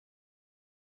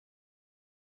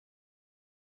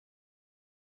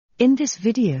In this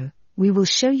video, we will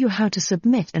show you how to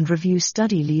submit and review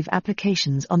study leave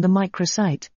applications on the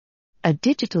Microsite. A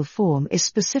digital form is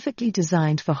specifically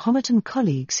designed for Homerton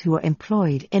colleagues who are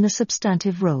employed in a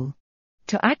substantive role.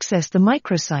 To access the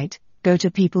Microsite, go to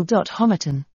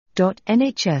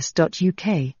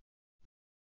people.homerton.nhs.uk.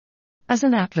 As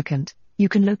an applicant, you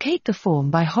can locate the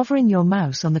form by hovering your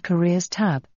mouse on the Careers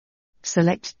tab.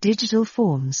 Select Digital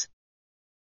Forms,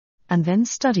 and then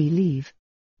Study Leave.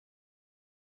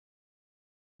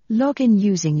 Log in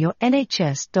using your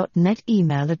nhs.net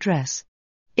email address.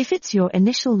 If it's your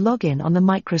initial login on the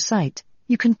Microsite,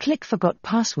 you can click Forgot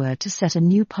Password to set a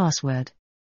new password.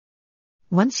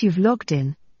 Once you've logged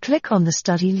in, click on the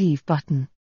Study Leave button.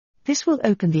 This will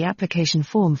open the application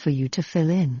form for you to fill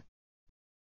in.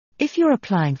 If you're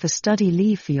applying for study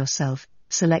leave for yourself,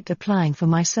 select Applying for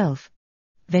Myself.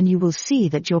 Then you will see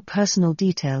that your personal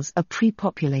details are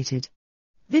pre-populated.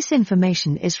 This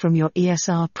information is from your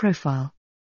ESR profile.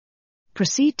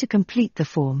 Proceed to complete the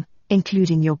form,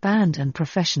 including your band and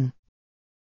profession.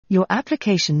 Your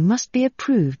application must be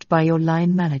approved by your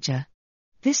line manager.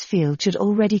 This field should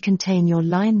already contain your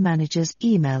line manager's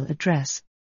email address.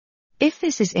 If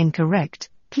this is incorrect,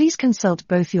 please consult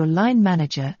both your line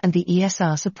manager and the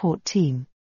ESR support team.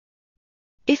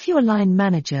 If your line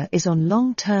manager is on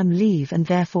long-term leave and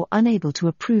therefore unable to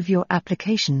approve your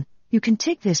application, you can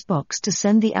tick this box to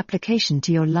send the application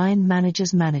to your line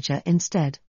manager's manager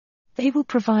instead. They will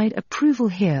provide approval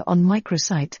here on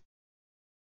Microsite.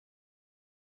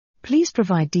 Please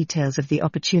provide details of the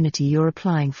opportunity you're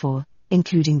applying for,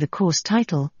 including the course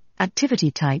title,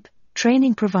 activity type,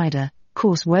 training provider,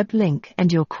 course web link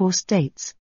and your course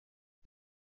dates.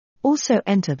 Also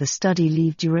enter the study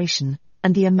leave duration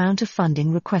and the amount of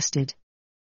funding requested.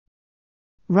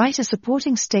 Write a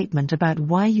supporting statement about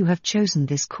why you have chosen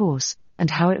this course and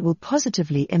how it will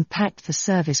positively impact the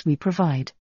service we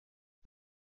provide.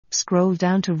 Scroll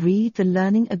down to read the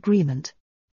learning agreement.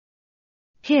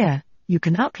 Here, you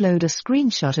can upload a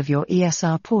screenshot of your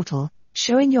ESR portal,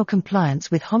 showing your compliance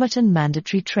with Homerton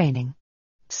mandatory training.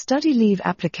 Study leave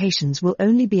applications will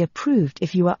only be approved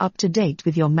if you are up to date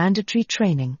with your mandatory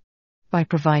training. By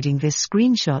providing this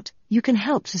screenshot, you can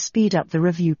help to speed up the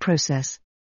review process.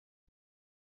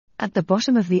 At the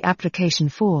bottom of the application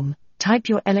form, type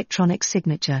your electronic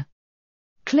signature.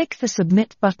 Click the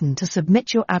Submit button to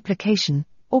submit your application,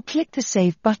 or click the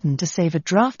Save button to save a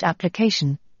draft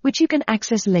application, which you can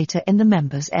access later in the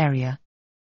members area.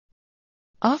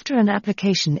 After an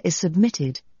application is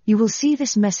submitted, you will see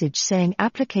this message saying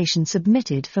Application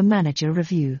Submitted for Manager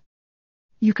Review.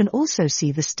 You can also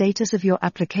see the status of your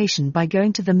application by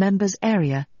going to the members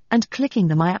area and clicking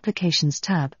the My Applications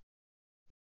tab.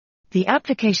 The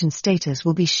application status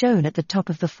will be shown at the top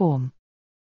of the form.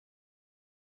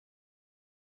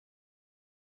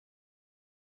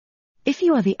 If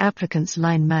you are the applicant's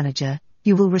line manager,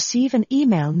 you will receive an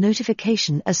email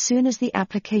notification as soon as the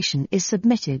application is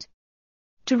submitted.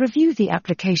 To review the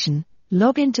application,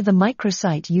 log into the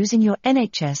Microsite using your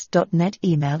nhs.net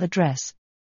email address.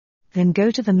 Then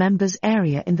go to the members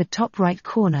area in the top right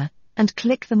corner and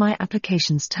click the My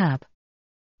Applications tab.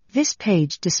 This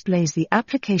page displays the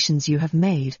applications you have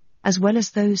made, as well as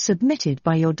those submitted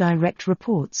by your direct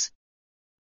reports.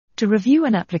 To review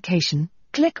an application,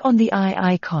 click on the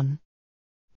eye icon.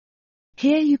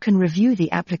 Here you can review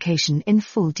the application in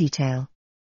full detail.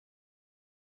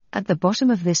 At the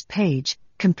bottom of this page,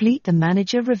 complete the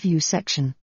Manager Review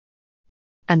section.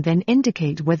 And then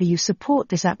indicate whether you support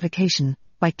this application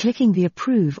by clicking the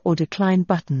Approve or Decline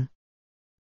button.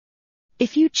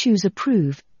 If you choose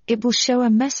Approve, it will show a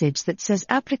message that says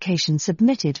Application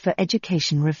Submitted for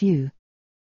Education Review.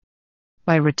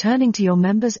 By returning to your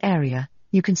members area,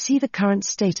 you can see the current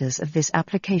status of this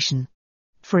application.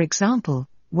 For example,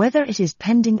 whether it is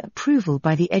pending approval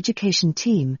by the education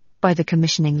team, by the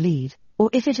commissioning lead, or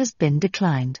if it has been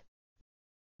declined.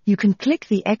 You can click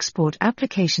the Export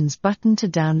Applications button to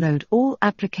download all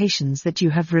applications that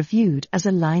you have reviewed as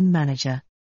a line manager.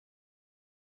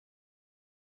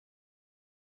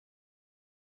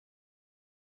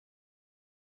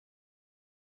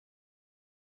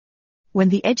 When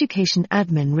the education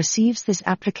admin receives this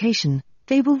application,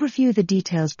 they will review the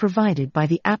details provided by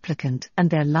the applicant and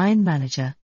their line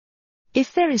manager.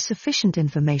 If there is sufficient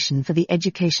information for the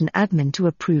education admin to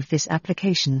approve this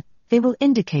application, they will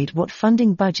indicate what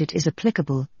funding budget is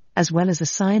applicable, as well as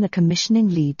assign a commissioning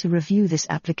lead to review this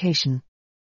application.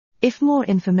 If more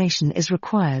information is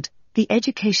required, the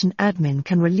education admin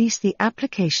can release the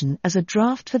application as a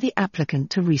draft for the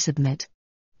applicant to resubmit.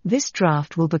 This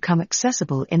draft will become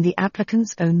accessible in the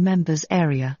applicant's own members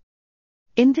area.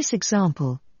 In this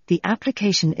example, the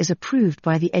application is approved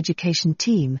by the education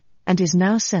team, and is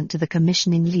now sent to the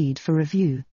commissioning lead for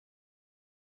review.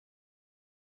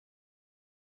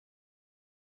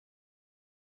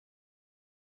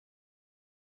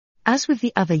 As with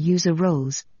the other user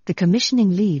roles, the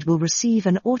commissioning lead will receive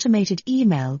an automated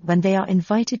email when they are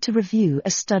invited to review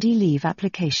a study leave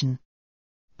application.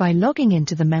 By logging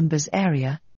into the Members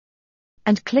area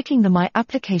and clicking the My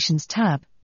Applications tab,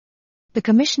 the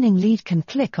commissioning lead can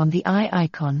click on the eye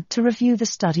icon to review the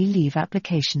study leave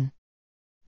application.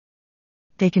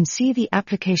 They can see the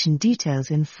application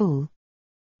details in full.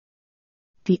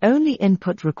 The only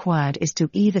input required is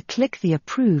to either click the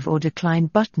Approve or Decline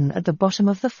button at the bottom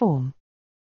of the form.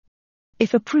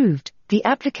 If approved, the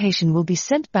application will be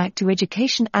sent back to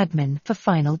Education Admin for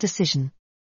final decision.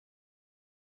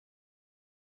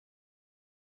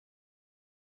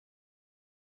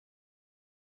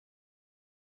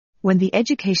 When the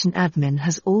Education Admin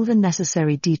has all the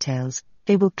necessary details,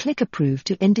 they will click Approve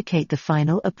to indicate the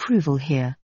final approval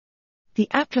here. The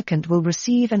applicant will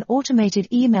receive an automated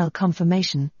email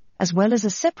confirmation, as well as a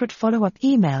separate follow-up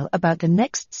email about the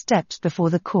next steps before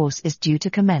the course is due to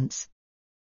commence.